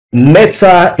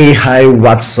Meta AI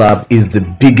WhatsApp is the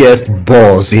biggest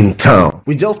buzz in town.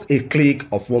 With just a click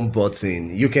of one button,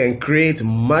 you can create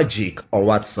magic on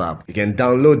WhatsApp. You can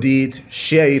download it,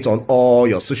 share it on all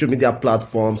your social media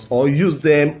platforms, or use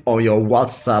them on your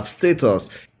WhatsApp status.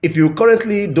 If you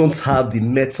currently don't have the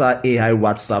Meta AI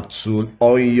WhatsApp tool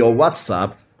on your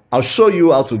WhatsApp, I'll show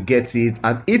you how to get it,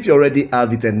 and if you already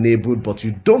have it enabled but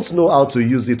you don't know how to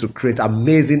use it to create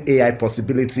amazing AI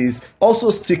possibilities, also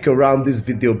stick around this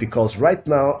video because right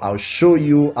now I'll show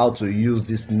you how to use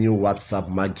this new WhatsApp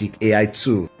Magic AI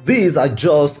tool. These are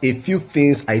just a few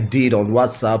things I did on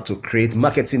WhatsApp to create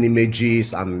marketing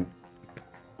images and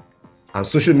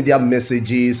social media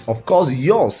messages. Of course,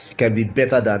 yours can be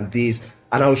better than this,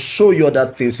 and I'll show you other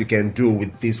things you can do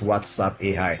with this WhatsApp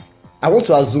AI. I want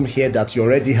to assume here that you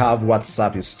already have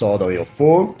WhatsApp installed on your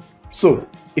phone. So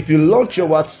if you launch your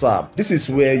WhatsApp, this is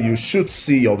where you should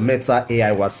see your Meta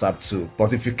AI WhatsApp tool.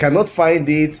 But if you cannot find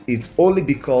it, it's only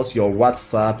because your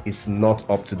WhatsApp is not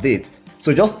up to date.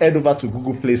 So just head over to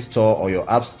Google Play Store or your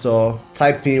App Store,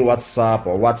 type in WhatsApp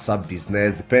or WhatsApp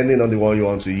Business, depending on the one you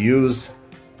want to use.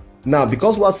 Now,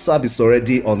 because WhatsApp is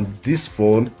already on this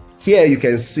phone, here you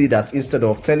can see that instead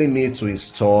of telling me to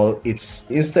install, it's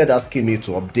instead asking me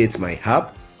to update my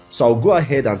app. So I'll go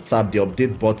ahead and tap the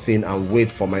update button and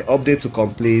wait for my update to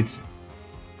complete.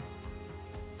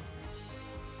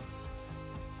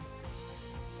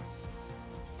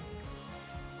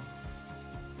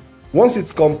 Once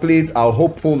it's complete, I'll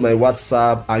open my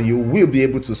WhatsApp and you will be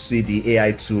able to see the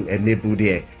AI tool enabled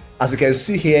here. As you can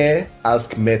see here,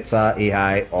 ask Meta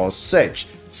AI or search.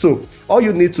 So all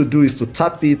you need to do is to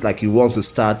tap it like you want to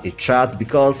start a chat,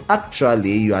 because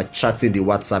actually you are chatting the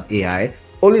WhatsApp AI,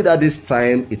 only that this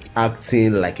time it's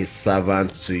acting like a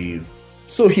servant to you.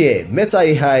 So here, Meta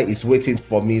AI is waiting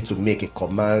for me to make a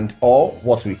command, or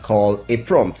what we call a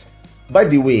prompt. By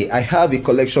the way, I have a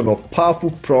collection of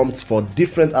powerful prompts for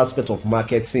different aspects of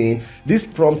marketing.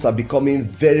 These prompts are becoming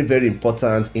very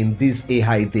important in these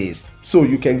AI days. So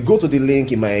you can go to the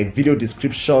link in my video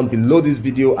description below this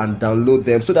video and download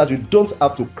them so that you don't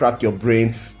have to crack your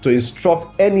brain to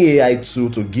instruct any AI tool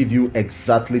to give you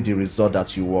exactly the result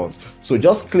that you want. So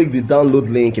just click the download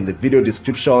link in the video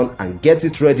description and get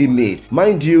it ready made.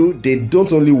 Mind you, they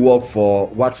don't only work for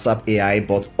WhatsApp AI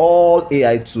but all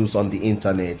AI tools on the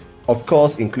internet. Of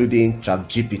course, including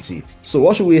ChatGPT. So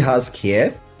what should we ask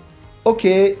here?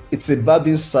 Okay, it's a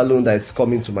barbing salon that is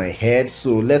coming to my head.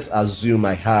 So let's assume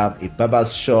I have a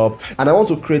barber's shop and I want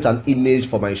to create an image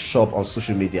for my shop on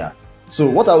social media. So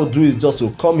what I will do is just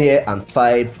to come here and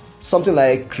type something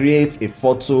like create a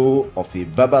photo of a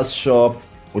barber's shop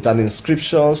with an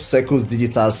inscription Circles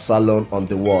Digital Salon on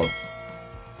the wall.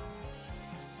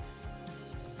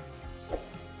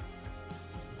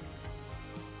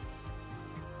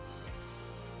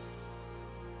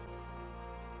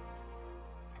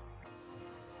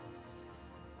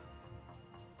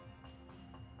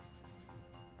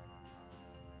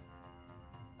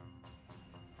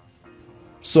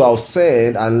 So I'll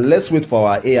send, and let's wait for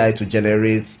our AI to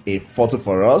generate a photo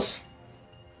for us.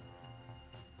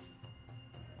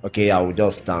 Okay, I will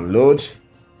just download.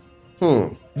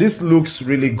 This looks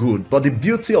really good, but the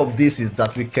beauty of this is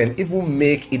that we can even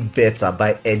make it better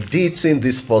by editing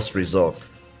this first result.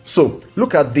 So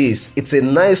look at this, it's a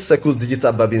nice Circles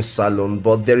Digital Barbing Salon,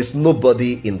 but there is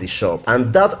nobody in the shop,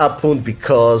 and that happened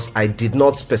because I did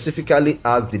not specifically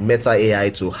ask the Meta AI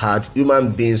to add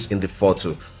human beings in the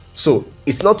photo. So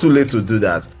it's not too late to do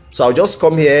that. So I'll just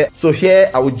come here. So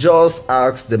here I will just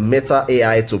ask the Meta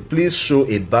AI to please show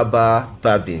a barber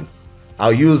barbing.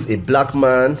 I'll use a black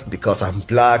man because I'm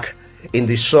black in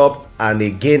the shop, and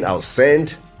again I'll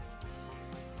send.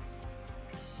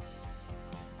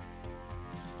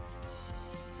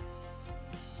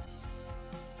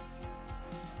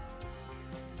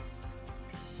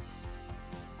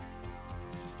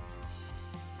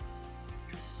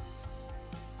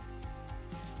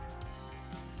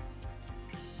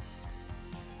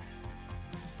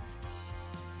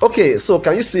 Okay, so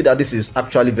can you see that this is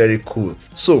actually very cool?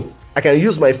 So I can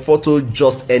use my photo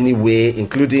just any way,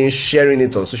 including sharing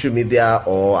it on social media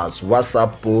or as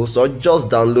WhatsApp posts, or just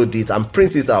download it and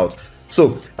print it out.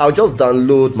 So I'll just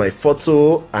download my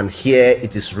photo and here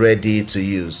it is ready to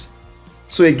use.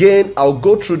 So again, I'll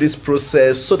go through this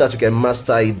process so that you can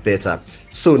master it better.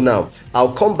 So now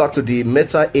I'll come back to the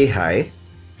Meta AI.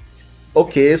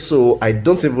 Okay, so I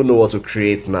don't even know what to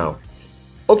create now.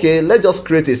 Okay, let's just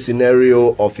create a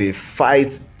scenario of a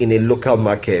fight in a local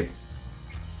market.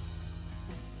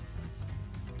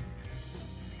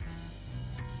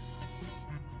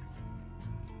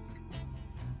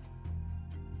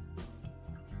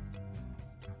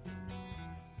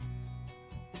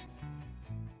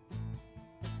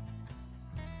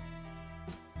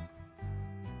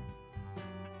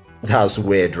 That's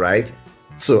weird, right?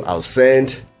 So I'll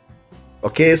send.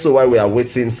 Okay, so while we are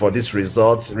waiting for this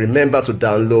result, remember to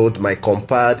download my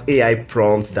compiled AI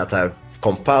prompt that I've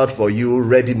compiled for you,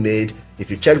 ready-made. If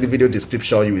you check the video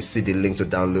description, you will see the link to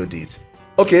download it.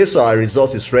 Okay, so our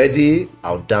result is ready.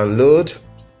 I'll download.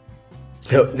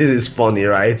 This is funny,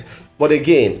 right? But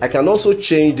again, I can also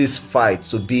change this fight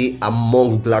to be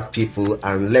among black people,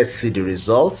 and let's see the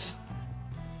results.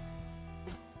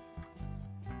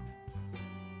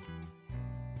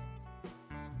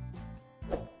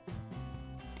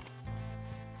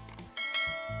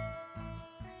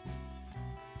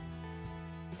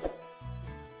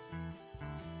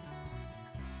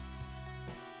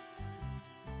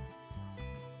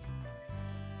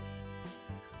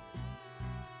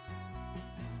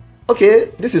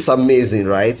 Okay, this is amazing,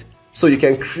 right? So you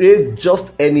can create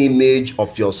just any image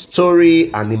of your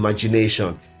story and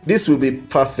imagination. This will be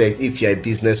perfect if you're a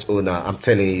business owner, I'm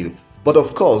telling you. But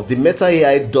of course, the Meta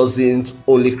AI doesn't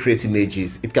only create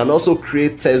images. It can also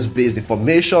create text-based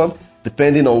information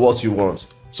depending on what you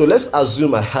want. So let's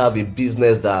assume I have a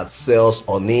business that sells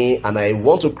honey and I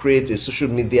want to create a social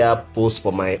media post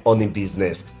for my honey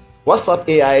business. WhatsApp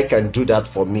AI can do that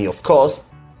for me, of course.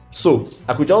 So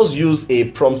I could just use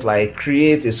a prompt like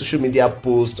create a social media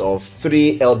post of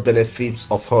 3 health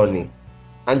benefits of honey.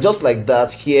 And just like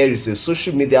that, here is a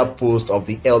social media post of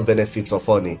the health benefits of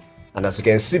honey. And as you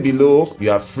can see below,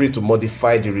 you are free to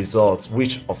modify the results,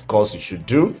 which of course you should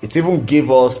do. It even gave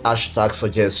us hashtag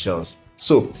suggestions.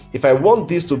 So if I want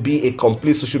this to be a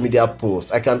complete social media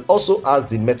post, I can also ask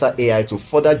the Meta AI to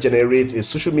further generate a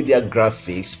social media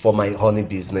graphics for my honey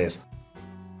business.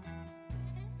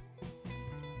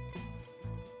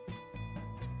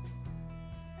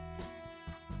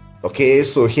 Okay,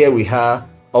 so here we are.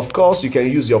 Of course, you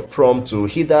can use your prompt to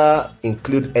either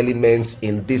include elements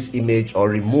in this image or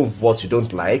remove what you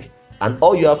don't like. And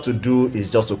all you have to do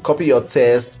is just to copy your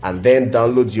text and then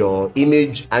download your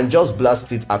image and just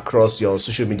blast it across your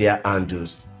social media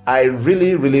handles. I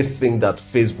really think that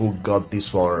Facebook got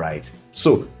this one right.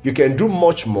 So you can do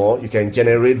much more. You can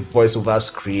generate voiceover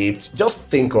script. Just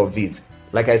think of it.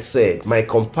 Like I said, my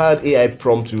compiled AI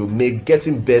prompt will make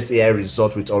getting best AI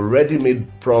result with already made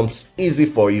prompts easy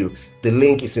for you. The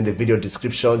link is in the video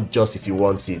description just if you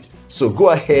want it. So go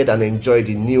ahead and enjoy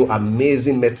the new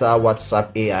amazing Meta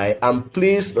WhatsApp AI, and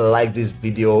please like this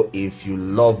video if you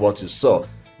love what you saw.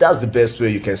 That's the best way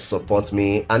you can support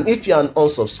me. And if you're an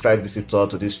unsubscribed visitor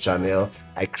to this channel,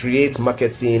 I create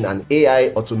marketing and AI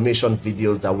automation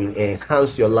videos that will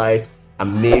enhance your life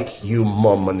and make you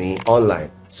more money online.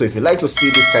 So if you like to see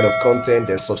this kind of content,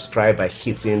 then subscribe by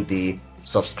hitting the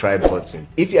subscribe button.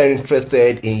 If you are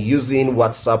interested in using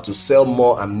WhatsApp to sell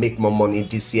more and make more money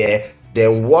this year,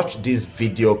 then watch this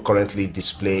video currently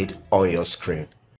displayed on your screen.